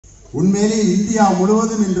உண்மையிலே இந்தியா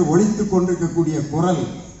முழுவதும் இன்று ஒலித்துக் கொண்டிருக்கக்கூடிய குரல்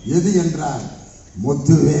எது என்றால்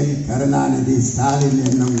முத்துவேல் கருணாநிதி ஸ்டாலின்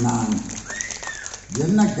என்னும் நான்.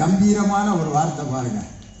 என்ன கம்பீரமான ஒரு வார்த்தை பாருங்க.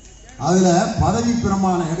 அதுல பதவி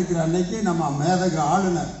பிரமாணம் எடுக்கிற அன்னைக்கு நம்ம மேதக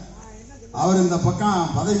ஆளுநர் அவர் இந்த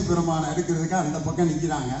பக்கம் பதவி பிரமாணம் எடுக்கிறதுக்கு அந்த பக்கம்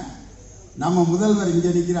நிற்கிறாங்க, நம்ம முதல்வர்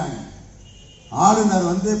இங்கே நிற்கிறாங்க. ஆளுநர்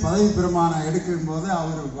பதவி பிரமாணம் எடுக்கும் போது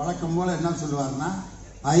அவர் வழக்கம் போல என்ன சொல்லுவார்னா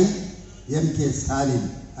IMK ஸ்டாலின்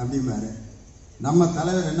அப்படிம்பாரு. நம்ம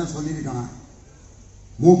தலைவர் என்ன சொல்லியிருக்கணும்,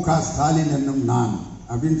 MK ஸ்டாலின் என்னும் நான்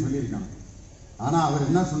அப்படின்னு சொல்லியிருக்கணும். ஆனால் அவர்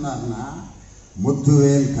என்ன சொன்னார்னா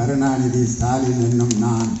முத்துவேல் கருணாநிதி ஸ்டாலின் என்னும்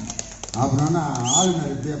நான் அப்படின்னா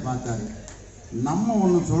ஆளுநர் இப்படியே பார்த்தாரு. நம்ம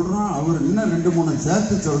ஒன்று சொல்கிறோம், அவர் இன்னும் 2-3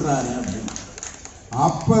 சேர்த்து சொல்கிறாரு அப்படின்னு.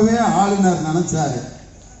 அப்போவே ஆளுநர் நினச்சாரு,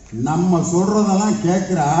 நம்ம சொல்றதெல்லாம்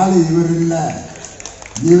கேட்கிற ஆளு இவர் இல்லை,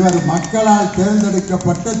 இவர் மக்களால்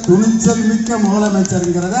தேர்ந்தெடுக்கப்பட்ட துணிச்சல் மிக்க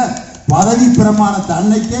முதலமைச்சருங்கிறத பதவி பிரமாணத்தை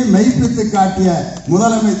அன்னைக்கே மெய்ப்பித்து காட்டிய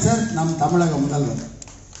முதலமைச்சர் நம் தமிழக முதல்வர்.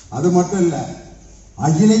 அது மட்டும் இல்லை,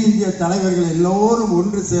 அகில இந்திய தலைவர்கள் எல்லோரும்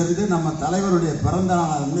ஒன்று சேர்ந்து நம்ம தலைவருடைய பிறந்த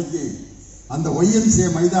நாள் அன்னைக்கு அந்த YMCA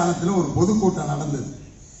மைதானத்தில் ஒரு பொதுக்கூட்டம் நடந்தது.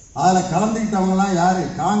 அதில் கலந்துக்கிட்டவங்கலாம் யாரு?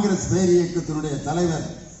 காங்கிரஸ் பேர் இயக்கத்தினுடைய தலைவர்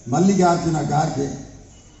மல்லிகார்ஜுன கார்கே,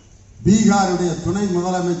 பீகாருடைய துணை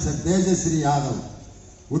முதலமைச்சர் தேஜஸ்ரீ யாதவ்,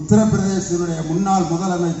 உத்தரப்பிரதேசனுடைய முன்னாள்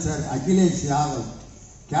முதலமைச்சர் அகிலேஷ் யாதவ்,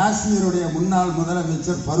 காஷ்மீருடைய முன்னாள்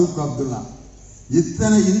முதலமைச்சர் ஃபரூக் அப்துல்லா.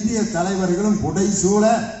 இத்தனை இந்திய தலைவர்களும் புடைசூழ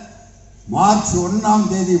மார்ச் 1ஆம்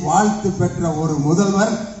தேதி வாழ்த்து பெற்ற ஒரு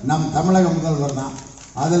முதல்வர் நம் தமிழக முதல்வர் தான்.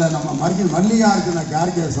 அதுல நம்ம மல்லிகார்ஜுன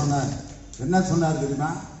கார்கே சொன்னார். என்ன சொன்னார்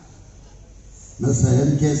தெரியுமா? Mr.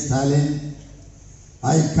 MK Stalin,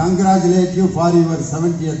 I congratulate you for your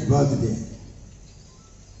 70th birthday.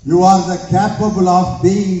 You are the capable of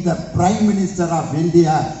being the Prime Minister of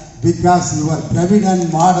India because your Provident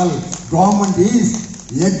model government is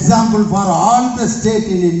example for all the state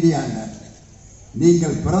in India.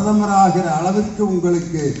 நீங்கள் பிரதமராகிற அளவிற்கு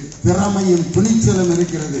உங்களுக்கு திறமையும் துணிச்சலும்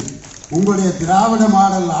இருக்கிறது. உங்களுடைய திராவிட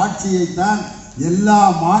model ஆட்சியை தான் எல்லா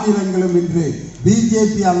மாநிலங்களும் இன்று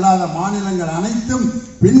பிஜேபி அல்லாத மாநிலங்கள் அனைத்தும்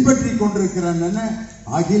பின்பற்றி கொண்டிருக்கிறன்னு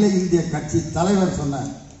அகில இந்திய கட்சி தலைவர்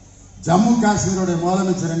சொன்னார். ஜம்மு காஷ்மீருடைய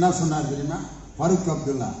முதலமைச்சர் என்ன சொன்னார் தெரியுமா? Farooq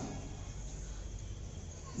Abdullah.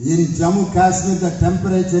 In Jammu Kashmir the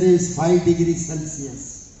temperature is 5 degrees Celsius.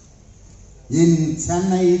 In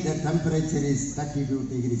Chennai the temperature is 32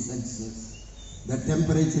 degrees Celsius. The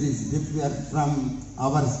temperature is different from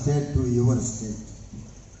our state to your state.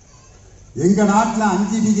 எங்க நாட்டில்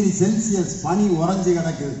 5 டிகிரி செல்சியஸ் பனி உறைஞ்சு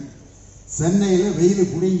கிடக்குது. சென்னையில்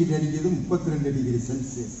வெயில் புடிங்கிட்டு அடிக்கிறது 32 டிகிரி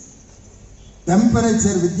செல்சியஸ்.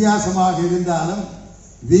 டெம்பரேச்சர் வித்தியாசமாக இருந்தாலும்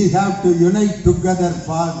we have to unite together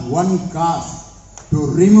for one cause, to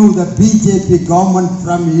remove the BJP government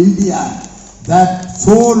from India. That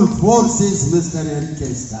sole force is Mr. MK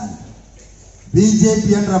Stalin.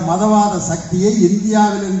 BJP என்ற மதவாத சக்தியை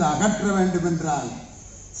இந்தியாவில் இருந்து அகற்ற வேண்டும் என்றால்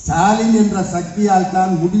ஸ்டாலின் என்ற சக்தியால்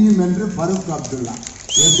தான் முடியும் என்று ஃபரூக் அப்துல்லா.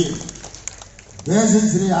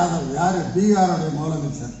 தேஜஸ்ரீ யாதவ் யாரு? பீகாருடைய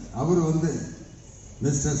முதலமைச்சர். அவர்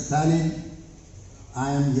mister Stalin,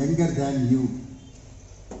 I am younger than you.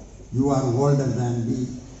 You are older than me.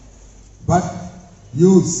 But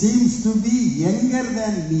you seems to be younger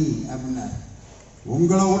than me. அப்படின்னார்.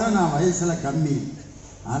 உங்களை விட நான் வயசுல கம்மி,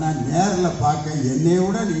 ஆனா நேரில் பார்க்க என்னை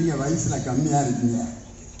விட நீங்க வயசுல கம்மியா இருக்கீங்க.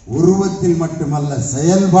 உருவத்தில் மட்டுமல்ல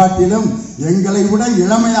செயல்பாட்டிலும் எங்களை விட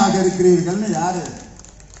இளமையாக இருக்கிறீர்கள்னு யாரு?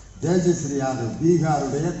 தேஜஸ்ரீ யாதவ்,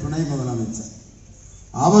 பீகாருடைய துணை முதலமைச்சர்.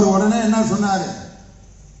 அவர் உடனே என்ன சொன்னாரு?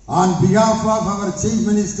 On behalf of our chief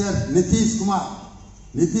minister Nitish Kumar,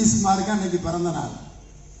 நிதிஷ்குமாருக்கு அன்னைக்கு பிறந்த நாள்,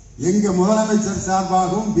 எங்க முதலமைச்சர்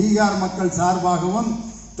சார்பாகவும் பீகார் மக்கள் சார்பாகவும்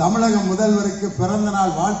தமிழக முதல்வருக்கு பிறந்த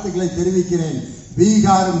நாள் வாழ்த்துக்களை தெரிவிக்கிறேன்.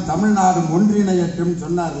 பீகாரும் தமிழ்நாடும் ஒன்றிணையட்டும்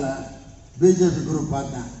சொன்னார்ல. பிஜேபி குரூப்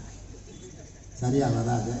பார்த்தேன், சரியா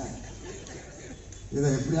வராது, இதை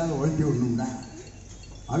எப்படியாவது ஒழிக்க விடணும்னா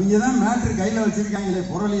அவங்க தான் மேட்ரு கையில் வச்சிருக்காங்களே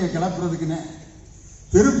புரளியை கிளப்புறதுக்குன்னு.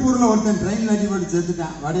 திருப்பூர்ல ஒருத்தன் ட்ரெயின்ல அடிபடி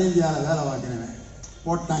செத்துட்டான், வட இந்தியாவில் வேலை பார்க்கிறவன்.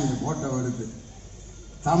 போட்டாங்க, போட்டோ எடுத்து.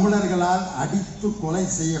 தமிழர்களால் அடித்து கொலை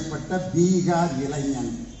செய்யப்பட்ட பீகார்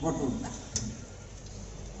இளைஞன் போட்டு விட்டான்.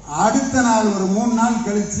 அடுத்த நாள் ஒரு 3 நாள்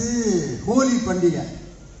கழிச்சு ஹோலி பண்டிகை,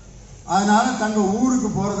 அதனால தங்க ஊருக்கு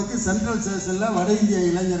போறதுக்கு சென்ட்ரல் ஸ்டேஷன்ல வட இந்திய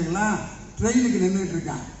இளைஞர்கள்லாம் ட்ரெயினுக்கு நின்றுட்டு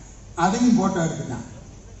இருக்காங்க. அதையும் போட்டோ எடுத்துட்டான்.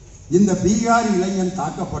 இந்த பீகார் இளைஞன்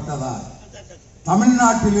தாக்கப்பட்டதால்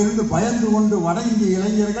தமிழ்நாட்டிலிருந்து பயந்து கொண்டு வட இந்திய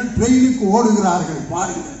இளைஞர்கள் ட்ரெயினுக்கு ஓடுகிறார்கள்.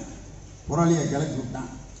 பாருங்கள், புரளியை கிளப்பி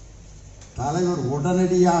விட்டான். தலைவர்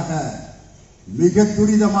உடனடியாக மிக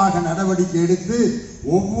துரிதமாக நடவடிக்கை எடுத்து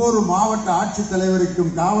ஒவ்வொரு மாவட்ட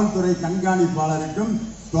ஆட்சித்தலைவருக்கும் காவல்துறை கண்காணிப்பாளருக்கும்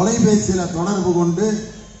தொலைபேசியில் தொடர்பு கொண்டு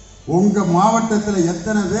உங்க மாவட்டத்தில்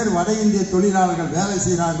எத்தனை பேர் வட இந்திய தொழிலாளர்கள் வேலை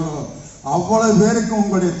செய்கிறார்களோ அவ்வளவு பேருக்கும்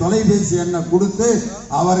உங்களுடைய தொலைபேசி எண்ணை கொடுத்து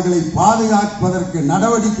அவர்களை பாதுகாப்பதற்கு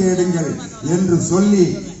நடவடிக்கை எடுங்கள் என்று சொல்லி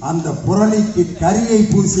அந்த புரளிக்கு கரியை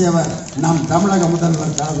பூசியவர் நம் தமிழக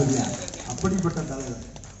முதல்வர் தளபதியார். அப்படிப்பட்ட தலைவர்.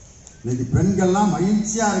 இன்னைக்கு பெண்கள்லாம்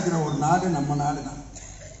மகிழ்ச்சியா இருக்கிற ஒரு நாடு நம்ம நாடு தான்.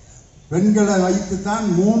 பெண்களை வைத்துத்தான்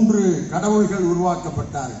 3 கடவுள்கள்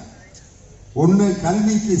உருவாக்கப்பட்டார்கள். ஒன்று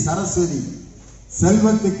கல்விக்கு சரஸ்வதி,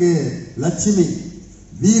 செல்வத்துக்கு லட்சுமி,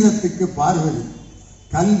 வீரத்துக்கு பார்வதி.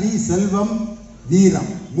 கல்வி, செல்வம், வீரம்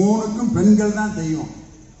 3க்கும் பெண்கள் தான் தெய்வம்.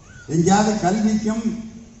 எங்கேயாவது கல்விக்கும்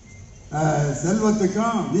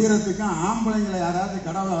செல்வத்துக்கும் வீரத்துக்கும் ஆம்பளைங்களை யாராவது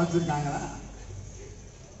கடவுளை வச்சிருக்காங்களா?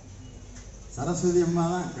 சரஸ்வதி அம்மா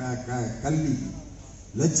தான் கல்வி,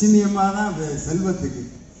 லட்சுமி அம்மா தான் செல்வத்துக்கு,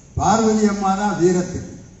 பார்வதி அம்மா தான்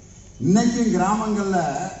வீரத்துக்கு. இன்னைக்கும் கிராமங்கள்ல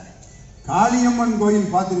காளியம்மன்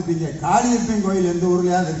கோயில் பார்த்துருப்பீங்க. காளியப்பன் கோயில் எந்த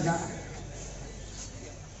ஊர்லயாவது இருக்கா?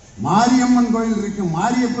 மாரியம்மன் கோயில் இருக்கு.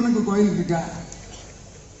 மாரியப்பனுக்கு கோயில் இருக்கா?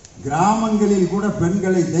 கிராமங்களில் கூட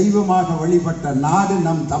பெண்களை தெய்வமாக வழிபட்ட நாடு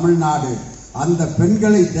நம் தமிழ்நாடு. அந்த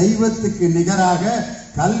பெண்களை தெய்வத்துக்கு நிகராக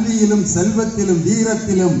கல்வியிலும் செல்வத்திலும்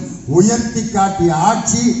வீரத்திலும் உயர்த்தி காட்டிய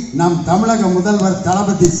ஆட்சி நம் தமிழக முதல்வர்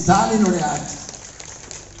தளபதி ஸ்டாலினுடைய ஆட்சி.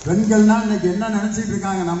 பெண்கள்னா இன்னைக்கு என்ன நினைச்சிட்டு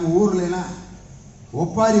இருக்காங்க? நம்ம ஊர்ல எல்லாம்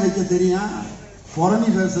ஒப்பாரி வைக்க தெரியும், புறணி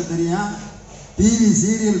பேச தெரியும், டிவி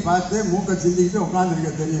சீரியல் பார்த்து மூக்க சிந்திக்கிட்டு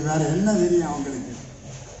உட்காந்துருக்க தெரியும், வேற என்ன தெரியும் அவங்களுக்கு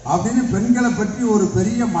அப்படின்னு பெண்களை பற்றி ஒரு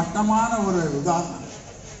பெரிய மட்டமான ஒரு உதாரணம்.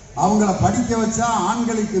 அவங்கள படிக்க வச்சா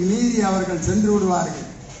ஆண்களுக்கு மீறி அவர்கள் சென்று விடுவார்கள்.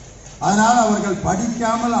 அதனால் அவர்கள்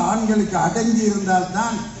படிக்காமல் ஆண்களுக்கு அடங்கி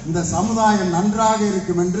இருந்தால்தான் இந்த சமுதாயம் நன்றாக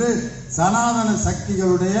இருக்கும் என்று சனாதன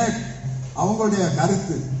சக்திகளுடைய அவங்களுடைய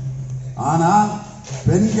கருத்து. ஆனால்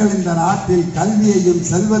பெண்கள் இந்த நாட்டில் கல்வியையும்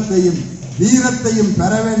செல்வத்தையும் வீரத்தையும்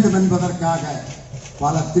பெற வேண்டும் என்பதற்காக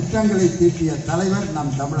பல திட்டங்களை தீட்டிய தலைவர்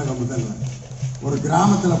நம் தமிழக முதல்வர். ஒரு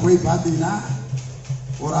கிராமத்தில் போய் பார்த்தீங்கன்னா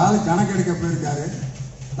ஒரு ஆள் கணக்கெடுக்க போயிருக்காரு.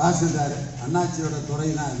 தாசில்தார் அண்ணாச்சியோட துறை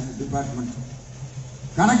தான் டிபார்ட்மெண்ட்.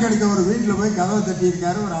 கணக்கெடுக்க ஒரு வீட்டில் போய் கதவை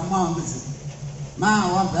தட்டியிருக்காரு. ஒரு அம்மா வந்துச்சு.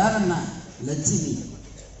 உன் பேர் என்ன? லட்சுமி.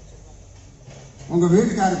 உங்க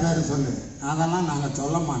வீட்டுக்கார பேரு சொல்லு. அதெல்லாம் நாங்க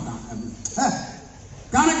சொல்ல மாட்டோம் அப்படின்னு.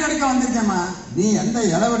 கணக்கெடுக்க வந்திருக்கேம்மா. நீ எந்த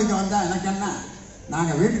இளவெடுக்க வந்தா எனக்கு என்ன?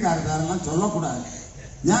 நாங்க வீட்டுக்கார பேரெல்லாம் சொல்லக்கூடாது.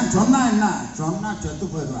 ஏன் சொன்னா என்ன? சொன்னா செத்து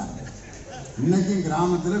போயிடுவாங்க. இன்னைக்கும்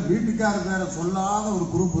கிராமத்துல வீட்டுக்கார பேரை சொல்லாத ஒரு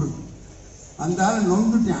குரூப் இருக்கு. அந்த ஆள்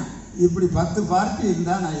நொந்துட்டான். இப்படி 10 பார்ட்டி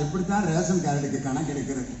இருந்தா நான் எப்படித்தான் ரேஷன் கார்டுக்கு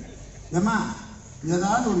கணக்கெடுக்கிறது? ஏமா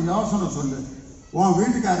ஏதாவது ஒரு யோசனை சொல்லு, உன்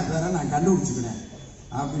வீட்டுக்கார பேரை நான் கண்டுபிடிச்சுக்கிறேன்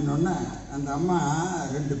அப்படின்னு அந்த அம்மா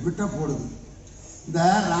 2 பிட்டை போடுது. இந்த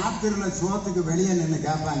ராத்திரியில் சோத்துக்கு வெளியே நின்று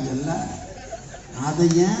கேட்பாங்கல்ல,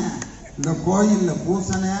 அதையும் இந்த கோயிலில்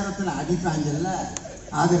பூச நேரத்தில் அடிப்பாங்கல்ல,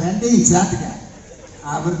 அது 2ஐயும் சேர்த்துக்க.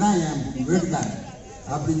 அவர் தான் என் வீட்டுக்காரர்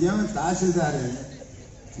அப்படிங்கிற தாசில்தார்.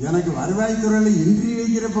 எனக்கு வருவாய்த்துறையில் இன்றி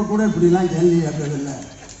வைக்கிறப்ப கூட இப்படிலாம் கேள்வி கேட்டதில்லை.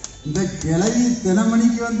 இந்த கிளவி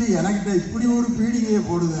தினமணிக்கு வந்து எனக்கிட்ட இப்படி ஒரு பீடிகையை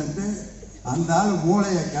போடுதுன்ட்டு அந்த ஆள்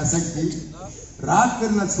மூளையை கசக்கி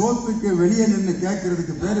ராத்திரியில் சோத்துக்கு வெளியே நின்று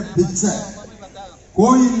கேட்கறதுக்கு பேரு பிச்சை,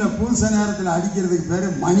 கோயில்ல பூச நேரத்தில் அடிக்கிறதுக்கு பேரு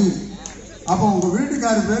மணி. அப்போ உங்க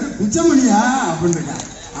வீட்டுக்கார பேரு பிச்சைமணியா அப்படின்னு.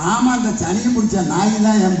 ஆமா, அந்த சனியை முடிச்ச நாய்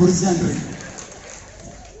தான் என் புருஷன் இருக்கு.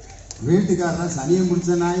 வீட்டுக்காரர் சனியை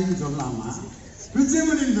முடிச்ச நாயின்னு சொல்லலாமா?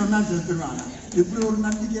 பிச்சைமணின்னு சொன்னா செத்துருவாங்க. இப்படி ஒரு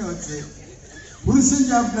நம்பிக்கை வச்சு புருஷன்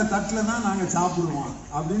சாப்பிட்ட தட்டில் தான் நாங்கள் சாப்பிடுவோம்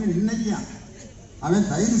அப்படின்னு இன்னைக்கும் அவன்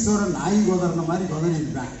தயிர் சோற நாய் கொதறின மாதிரி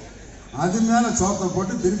கொதறிட்டான். அது மேலே சோத்தை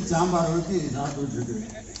போட்டு திருப்பி சாம்பாரை ஊற்றி சாப்பிட்டுட்டு இருக்குது.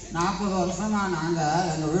 40 வருஷமா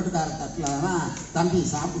நாங்கள் எங்கள் வீட்டுக்கார தட்டில் தான் தம்பி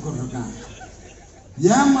சாப்பிட்டு கொண்டிருக்கான்.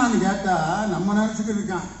 ஏம்மான்னு கேட்டால் நம்ம நினச்சிக்கிட்டு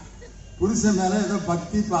இருக்கான் புருஷன் மேலே ஏதோ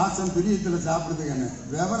பக்தி பாசம் பிரியத்தில் சாப்பிடுறதுக்கான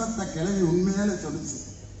விவரத்தை கிளவி உண்மையில சொல்லிச்சு.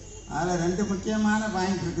 அதில் 2 முக்கியமான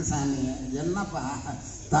பாயிண்ட் இருக்கு சாமி. என்னப்பா,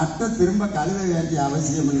 தட்டை திரும்ப கழுவ வேண்டிய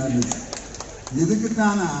அவசியம் இல்லைன்னு.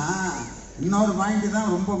 இதுக்குத்தானா இன்னொரு பாயிண்ட்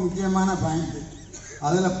தான் ரொம்ப முக்கியமான பாயிண்ட்.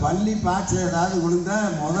 அதில் பள்ளி பாய்ச்ச ஏதாவது விழுந்தா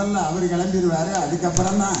முதல்ல அவர் கிளம்பிடுவார்,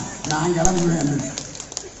 அதுக்கப்புறம் தான் நான் கிளம்புவேன்.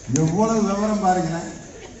 எவ்வளவு விவரம் பாருங்களேன்.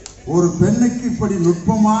 ஒரு பெண்ணுக்கு இப்படி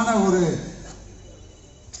நுட்பமான ஒரு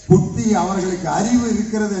புத்தி, அவர்களுக்கு அறிவு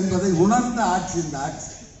இருக்கிறது என்பதை உணர்ந்த ஆட்சி இந்த ஆட்சி.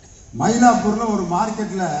 மயிலாப்பூர்ல ஒரு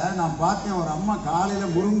மார்க்கெட்ல நான் பார்த்தேன். ஒரு அம்மா காலையில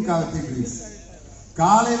முருங்கைக்காய் வித்துட்டு,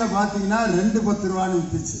 காலையில பாத்தீங்கன்னா 2 10 ரூபான்னு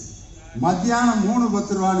வித்துச்சு, மத்தியானம் 3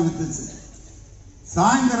 10 ரூபான்னு வித்துச்சு,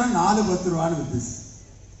 சாயந்தரம் 4 10 ரூபான்னு வித்துச்சு.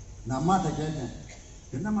 இந்த அம்மாட்ட கேட்டேன்,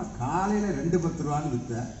 என்னம்மா காலையில 2 10 ரூபான்னு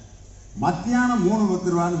வித்த, மத்தியானம் 3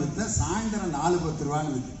 ரூபான்னு வித்த சாயந்தரம் 4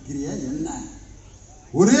 ரூபான்னு விற்கிறிய என்ன?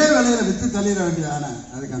 ஒரே விலையில வித்து தள்ளிட வேண்டியதான?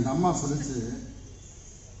 அதுக்கு அந்த அம்மா சொல்லிச்சு,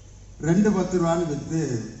 2 ரூபான்னு வித்து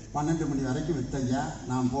 12 மணி வரைக்கும் வித்தையா,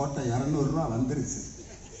 நான் போட்ட 200 ரூபா வந்துருச்சு,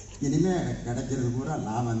 இனிமே கிடைக்கிறது பூரா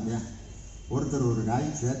லாபம் தான். ஒருத்தர் ஒரு காய்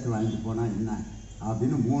சேர்த்து வாங்கி போனா என்ன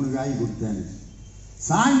அப்படின்னு 3 காய் கொடுத்தேன்.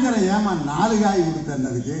 சாயந்தரம் ஏமா 4 காய்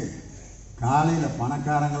கொடுத்ததுக்கு? காலையில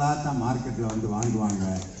பணக்காரங்களா தான் மார்க்கெட்ல வந்து வாங்குவாங்க.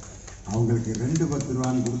 அவங்களுக்கு 2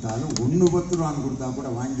 ரூபான்னு கொடுத்தாலும் 1 ரூபான்னு கொடுத்தா கூட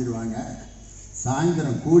வாங்கிடுவாங்க.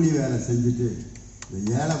 சாயந்தரம் கூலி வேலை செஞ்சுட்டு இந்த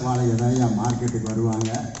ஏழைப்பாளை ஏதாவது மார்க்கெட்டுக்கு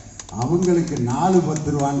வருவாங்க, அவங்களுக்கு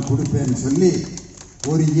 4 ரூபான்னு கொடுப்பேன்னு சொல்லி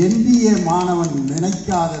ஒரு MBA மாணவன்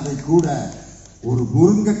நினைக்காததை கூட ஒரு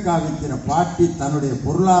முருங்கைக்காய் விற்கிற பாட்டி தன்னுடைய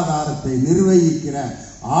பொருளாதாரத்தை நிர்வகிக்கிற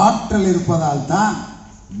ஆற்றல் இருப்பதால் தான்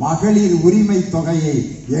மகளிர் உரிமை தொகையை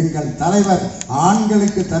எங்கள் தலைவர்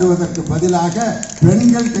ஆண்களுக்கு தருவதற்கு பதிலாக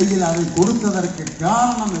பெண்கள் கையில் அதை கொடுத்ததற்கு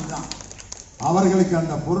காரணம் இதுதான். அவர்களுக்கு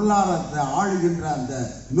அந்த பொருளாதாரத்தை ஆளுகின்ற அந்த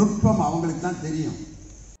நுட்பம் அவங்களுக்கு தான் தெரியும்.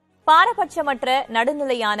 பாரபட்சமற்ற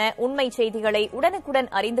நடுநிலையான உண்மை செய்திகளை உடனுக்குடன்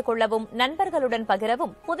அறிந்து கொள்ளவும் நண்பர்களுடன்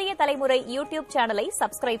பகிரவும் புதிய தலைமுறை யூடியூப் சேனலை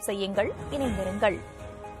சப்ஸ்கிரைப் செய்யுங்கள். இணைந்திருங்கள்.